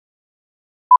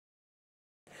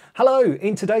Hello,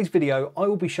 in today's video I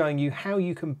will be showing you how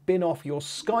you can bin off your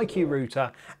SkyQ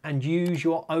router and use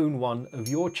your own one of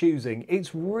your choosing.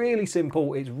 It's really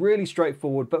simple, it's really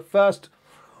straightforward, but first,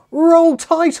 roll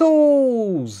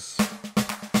titles!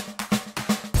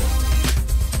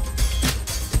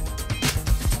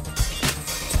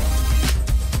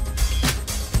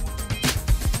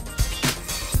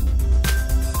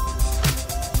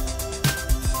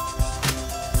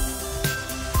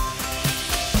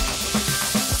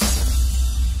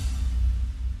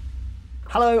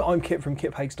 Hello, I'm Kit from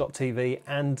kitpates.tv,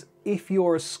 and if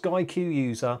you're a SkyQ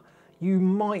user, you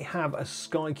might have a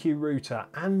SkyQ router,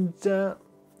 and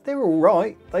they're all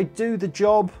right. They do the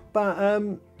job, but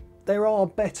there are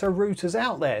better routers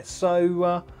out there.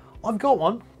 So I've got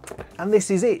one, and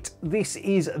this is it. This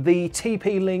is the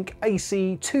TP-Link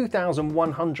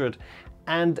AC2100,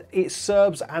 and it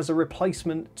serves as a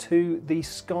replacement to the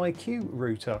SkyQ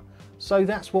router. So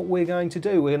that's what we're going to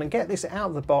do. We're going to get this out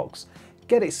of the box,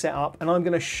 get it set up, and I'm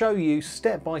going to show you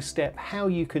step by step how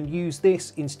you can use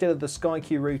this instead of the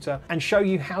SkyQ router, and show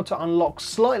you how to unlock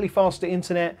slightly faster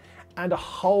internet and a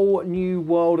whole new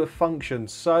world of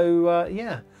functions. So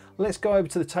yeah, let's go over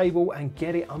to the table and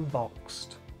get it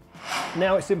unboxed.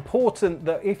 Now, it's important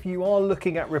that if you are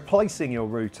looking at replacing your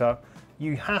router,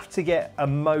 you have to get a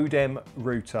modem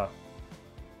router.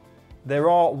 There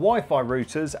are Wi-Fi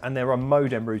routers and there are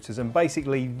modem routers, and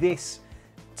basically this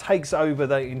takes over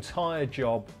the entire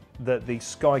job that the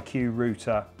SkyQ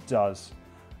router does.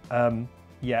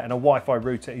 Yeah, and a Wi-Fi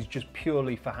router is just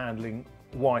purely for handling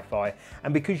Wi-Fi.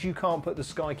 And because you can't put the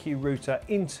SkyQ router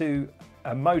into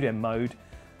a modem mode,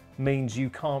 means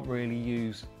you can't really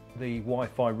use the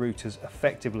Wi-Fi routers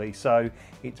effectively. So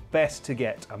it's best to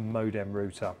get a modem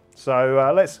router.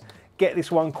 So let's get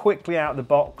this one quickly out of the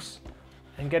box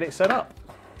and get it set up.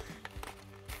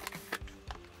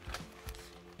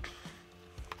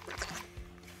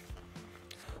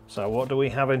 So what do we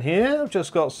have in here? I've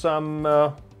just got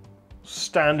some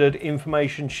standard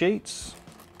information sheets.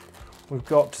 We've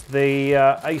got the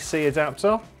AC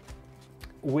adapter,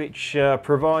 which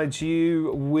provides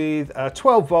you with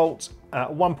 12 volts,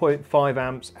 1.5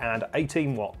 amps and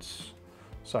 18 watts.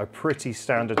 So pretty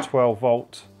standard 12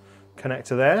 volt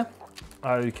connector there.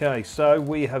 Okay, so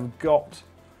we have got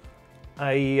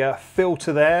a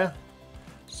filter there.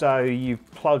 So you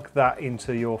plug that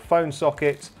into your phone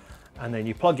socket, and then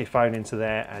you plug your phone into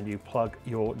there and you plug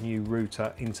your new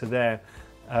router into there,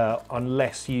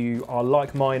 unless you are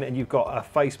like mine and you've got a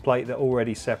faceplate that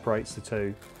already separates the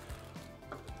two.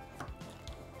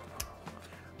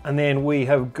 And then we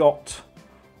have got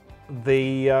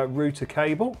the router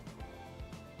cable.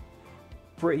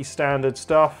 Pretty standard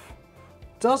stuff.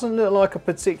 Doesn't look like a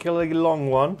particularly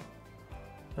long one.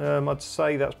 I'd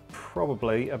say that's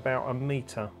probably about a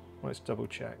meter. Let's double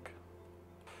check.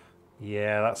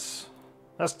 Yeah, that's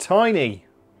tiny,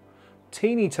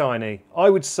 teeny tiny.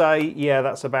 I would say, yeah,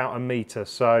 that's about a meter.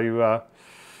 So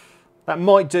that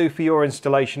might do for your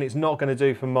installation. It's not going to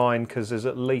do for mine because there's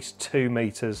at least 2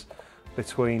 meters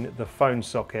between the phone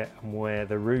socket and where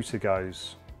the router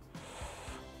goes.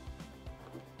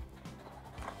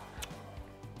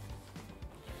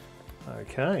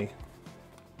 Okay.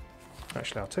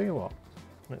 Actually, I'll tell you what.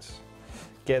 Let's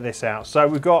get this out. So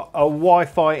we've got a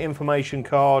Wi-Fi information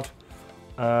card.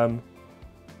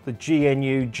 The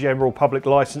GNU General Public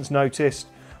License Notice.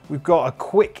 We've got a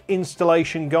quick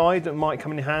installation guide that might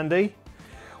come in handy.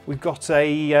 We've got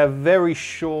a very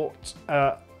short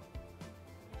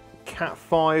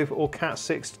Cat5 or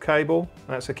Cat6 cable.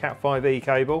 That's a Cat5e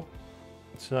cable.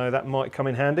 So that might come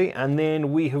in handy. And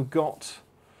then we have got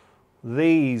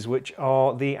these, which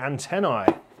are the antennae.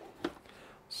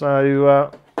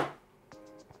 So,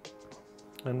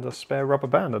 and a spare rubber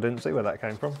band. I didn't see where that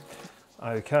came from.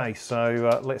 Okay,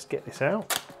 so let's get this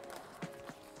out.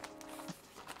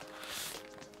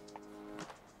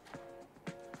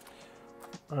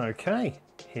 Okay,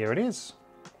 here it is.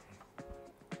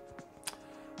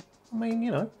 I mean,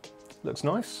 you know, looks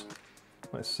nice.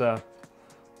 Let's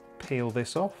peel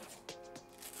this off.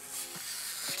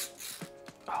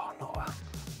 Oh,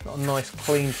 not a nice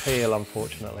clean peel,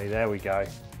 unfortunately. There we go.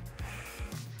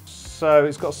 So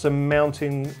it's got some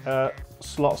mounting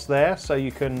slots there, so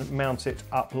you can mount it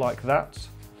up like that.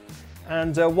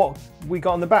 And what we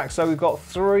got on the back, so we've got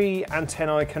 3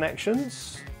 antennae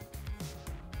connections.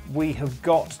 We have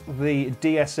got the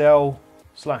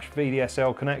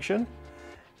DSL/VDSL connection,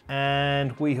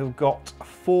 and we have got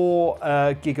 4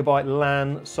 gigabyte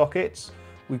LAN sockets.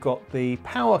 We've got the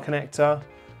power connector,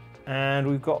 and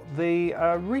we've got the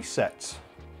reset.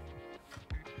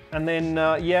 And then,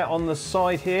 yeah, on the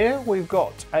side here, we've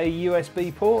got a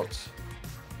USB port.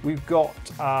 we've got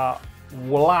a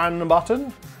WLAN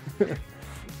button,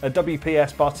 a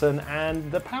WPS button,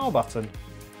 and the power button.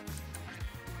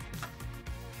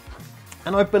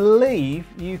 And I believe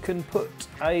you can put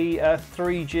a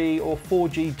 3G or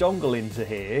 4G dongle into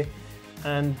here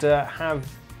and have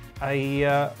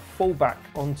a fallback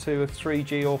onto a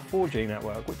 3G or 4G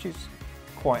network, which is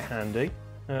quite handy.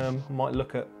 Might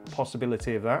look at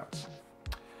possibility of that.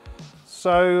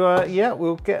 So yeah,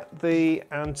 we'll get the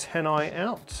antennae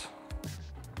out.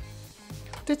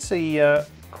 Did see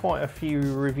quite a few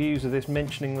reviews of this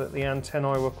mentioning that the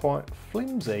antennae were quite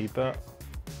flimsy, but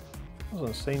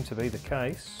doesn't seem to be the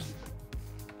case.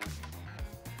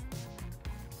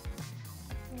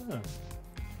 Oh.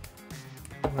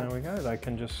 There we go, they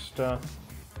can just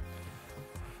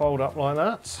fold up like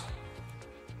that.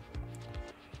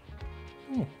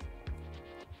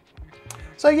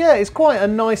 So yeah, it's quite a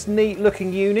nice, neat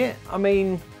looking unit. I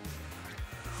mean,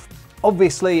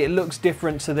 obviously it looks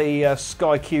different to the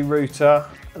SkyQ router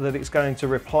that it's going to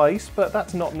replace, but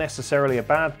that's not necessarily a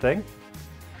bad thing.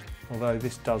 Although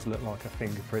this does look like a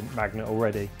fingerprint magnet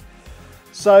already.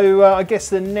 So I guess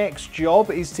the next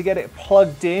job is to get it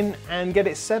plugged in and get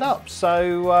it set up.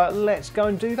 So let's go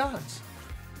and do that.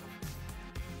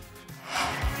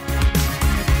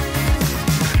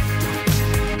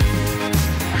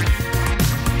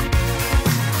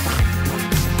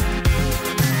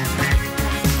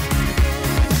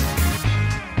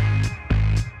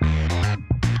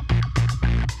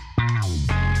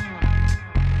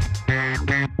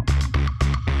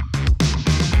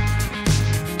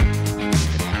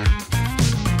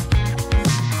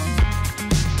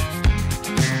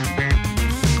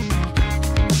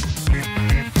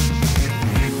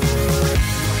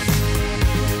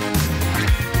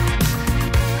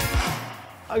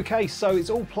 Okay, so it's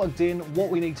all plugged in. What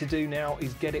we need to do now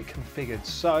is get it configured.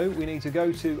 So we need to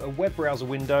go to a web browser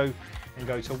window and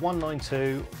go to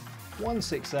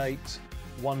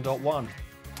 192.168.1.1.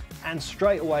 And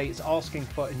straight away it's asking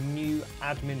for a new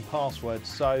admin password.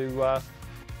 So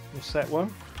we'll set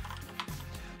one.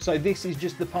 So this is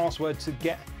just the password to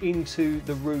get into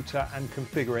the router and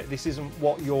configure it. This isn't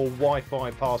what your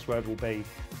Wi-Fi password will be.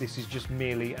 This is just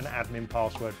merely an admin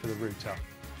password for the router.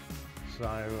 So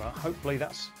hopefully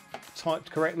that's typed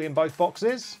correctly in both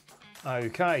boxes.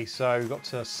 Okay, so we've got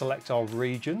to select our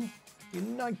region,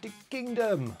 United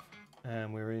Kingdom,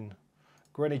 and we're in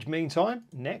Greenwich Mean Time.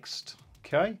 Next,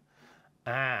 okay.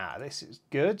 This is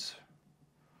good.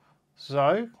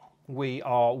 So we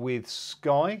are with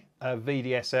Sky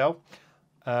VDSL.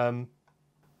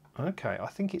 Okay, I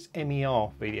think it's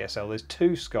MER VDSL. There's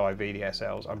two Sky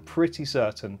VDSLs. I'm pretty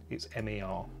certain it's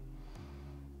MER.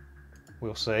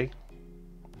 We'll see.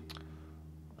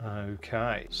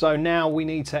 Okay, so now we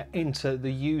need to enter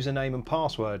the username and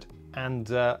password, and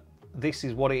this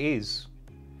is what it is.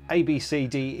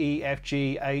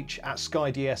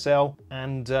 ABCDEFGH@SkyDSL,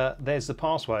 and there's the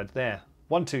password there.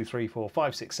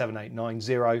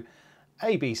 1234567890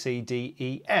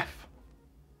 ABCDEF,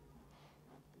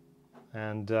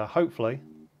 and hopefully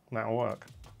that'll work.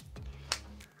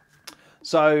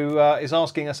 So it's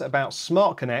asking us about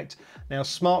Smart Connect. Now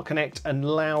Smart Connect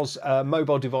allows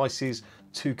mobile devices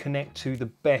to connect to the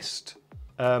best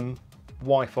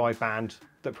Wi-Fi band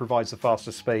that provides the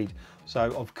fastest speed.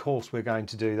 So of course we're going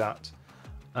to do that.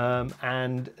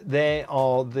 And there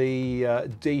are the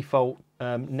default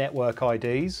network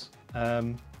IDs,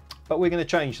 but we're going to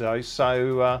change those.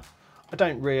 So I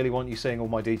don't really want you seeing all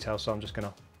my details, so I'm just going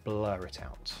to blur it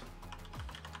out.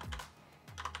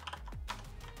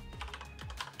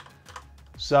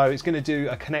 So it's going to do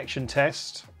a connection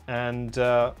test, and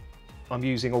I'm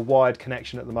using a wired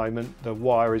connection at the moment. The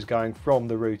wire is going from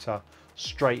the router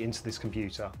straight into this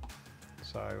computer.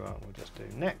 So we'll just do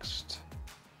next.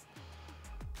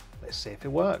 Let's see if it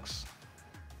works.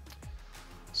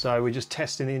 So we're just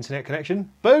testing the internet connection.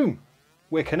 Boom!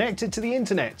 We're connected to the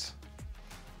internet.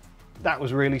 That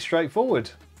was really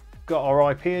straightforward. Got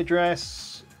our IP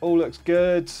address, all looks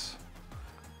good.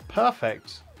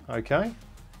 Perfect, okay.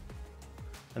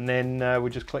 And then we'll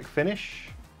just click finish.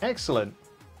 Excellent.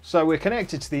 So we're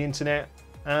connected to the internet,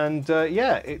 and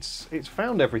yeah, it's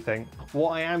found everything.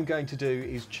 What I am going to do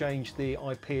is change the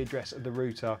IP address of the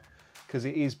router, because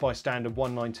it is by standard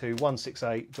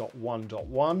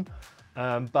 192.168.1.1,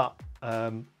 but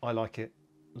I like it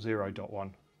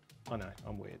 0.1. I know,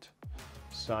 I'm weird.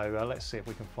 So let's see if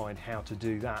we can find how to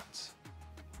do that.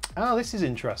 Oh, this is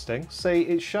interesting. See,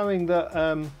 it's showing that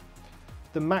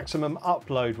the maximum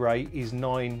upload rate is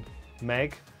 9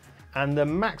 meg, and the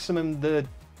maximum the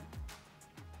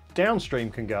downstream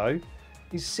can go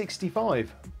is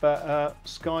 65, but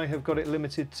Sky have got it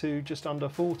limited to just under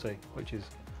 40, which is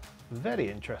very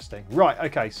interesting. Right,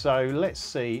 okay, so let's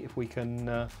see if we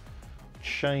can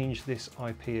change this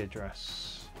IP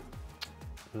address.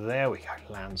 There we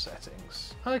go, LAN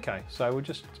settings. Okay, so we'll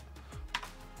just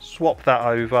swap that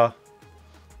over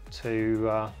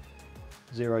to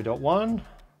 0.1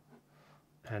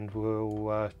 and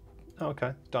we'll,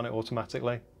 okay, done it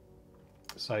automatically.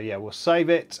 So yeah, we'll save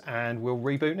it and we'll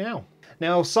reboot now.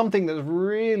 Now, something that's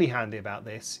really handy about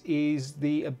this is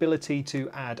the ability to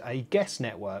add a guest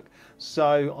network.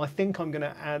 So I think I'm going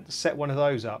to set one of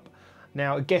those up.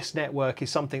 Now, a guest network is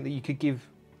something that you could give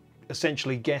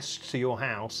essentially guests to your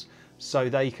house so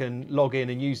they can log in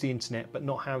and use the internet but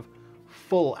not have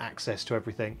full access to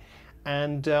everything.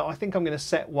 And I think I'm going to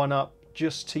set one up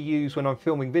just to use when I'm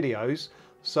filming videos,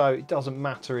 so it doesn't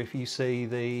matter if you see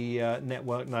the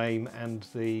network name and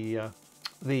the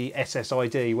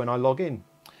SSID when I log in.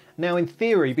 Now, in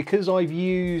theory, because I've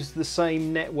used the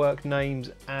same network names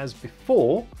as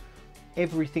before,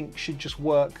 everything should just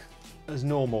work as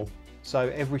normal. So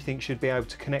everything should be able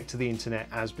to connect to the internet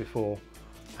as before,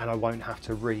 and I won't have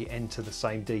to re-enter the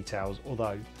same details,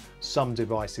 although some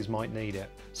devices might need it.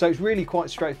 So it's really quite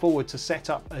straightforward to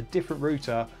set up a different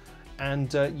router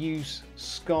and use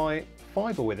Sky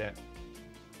Fibre with it.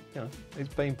 You know,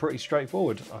 it's been pretty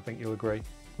straightforward, I think you'll agree.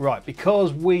 Right,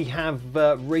 because we have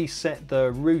reset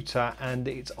the router and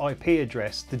its IP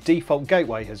address, the default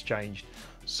gateway has changed.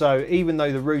 So even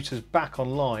though the router's back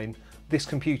online, this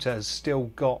computer has still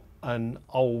got an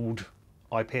old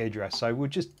IP address. So we'll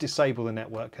just disable the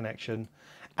network connection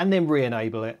and then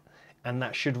re-enable it, and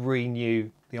that should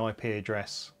renew the IP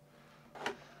address.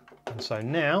 And so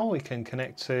now we can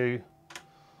connect to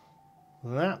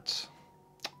that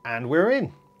and we're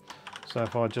in. So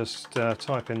if I just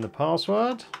type in the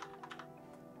password,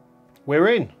 we're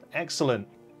in. Excellent.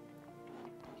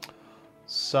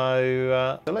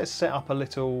 So let's set up a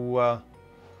little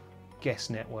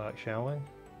guest network, shall we?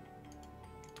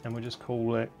 And we'll just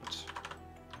call it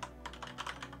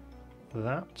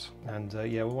that. And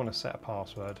yeah, we want to set a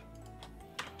password.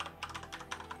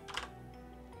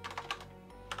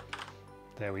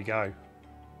 There we go.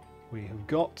 We have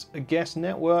got a guest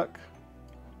network.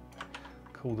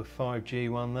 Call the 5G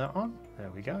one that one. There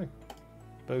we go.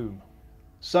 Boom.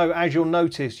 So as you'll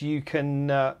notice, you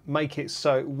can make it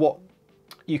so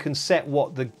you can set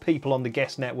what the people on the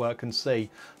guest network can see.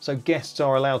 So guests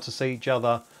are allowed to see each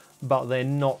other, but they're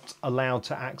not allowed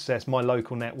to access my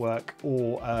local network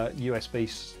or USB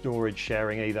storage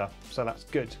sharing either. So that's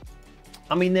good.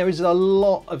 I mean, there is a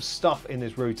lot of stuff in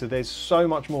this router. There's so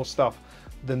much more stuff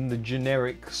than the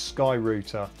generic Sky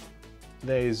router.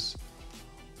 There's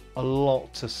a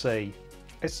lot to see.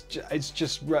 It's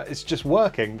just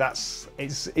working.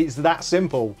 It's that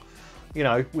simple. You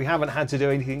know, we haven't had to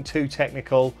do anything too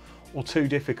technical or too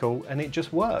difficult, and it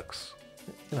just works.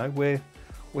 You know,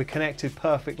 we're connected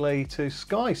perfectly to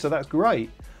Sky, so that's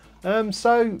great.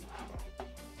 So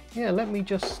yeah, let me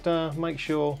just make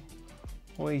sure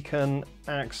we can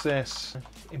access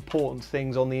important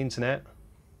things on the internet.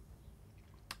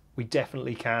 We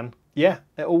definitely can. Yeah,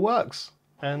 it all works,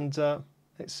 and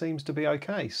it seems to be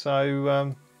okay.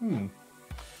 So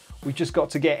we just got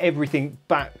to get everything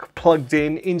back plugged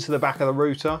into the back of the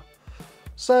router.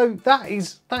 So that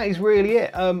is really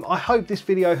it. I hope this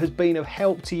video has been of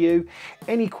help to you.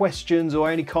 Any questions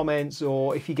or any comments,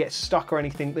 or if you get stuck or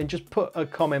anything, then just put a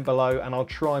comment below and I'll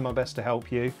try my best to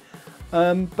help you.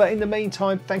 But in the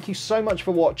meantime, thank you so much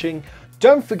for watching.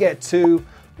 Don't forget to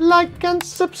like and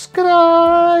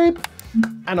subscribe,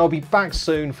 and I'll be back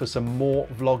soon for some more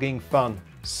vlogging fun.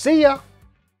 See ya!